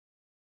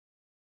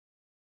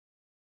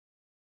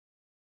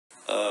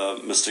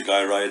Mr.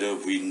 Guy Ryder,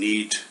 we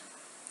need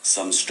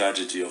some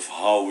strategy of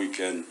how we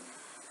can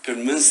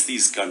convince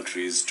these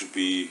countries to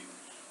be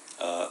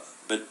a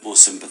bit more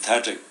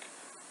sympathetic,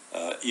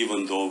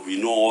 even though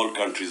we know all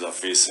countries are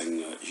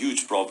facing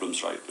huge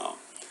problems right now.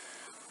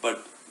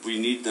 But we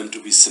need them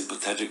to be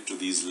sympathetic to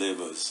these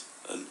laborers,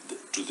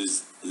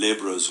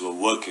 who are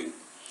working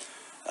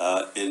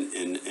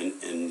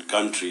in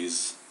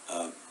countries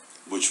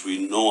which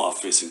we know are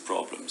facing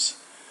problems.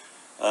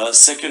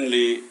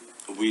 Secondly,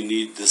 we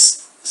need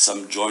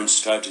some joint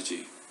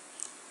strategy,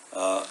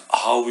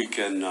 how we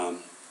can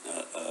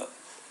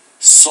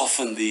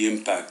soften the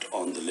impact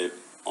on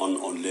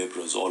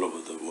laborers all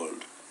over the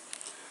world.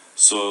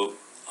 So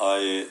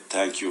I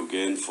thank you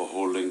again for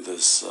holding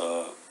this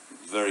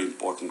very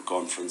important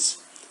conference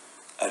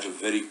at a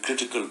very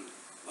critical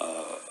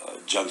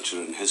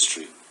juncture in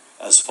history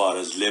as far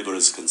as labor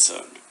is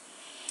concerned.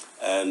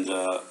 And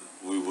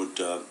we would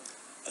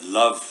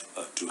love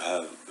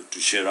to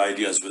share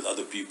ideas with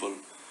other people.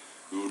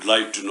 We would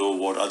like to know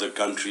what other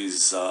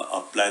countries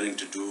are planning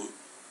to do,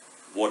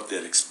 what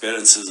their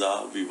experiences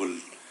are. We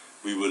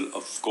will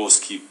of course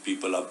keep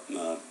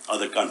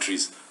other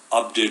countries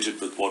updated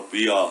with what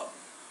we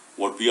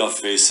are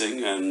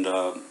facing and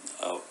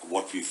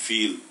what we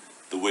feel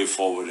the way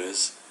forward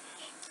is.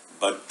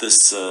 But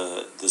this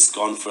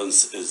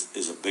conference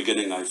is a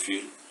beginning, I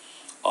feel.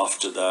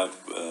 After that,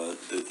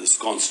 this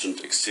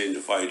constant exchange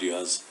of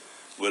ideas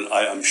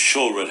I am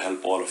sure will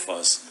help all of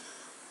us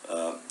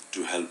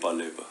to help our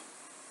labor.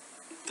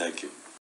 Thank you.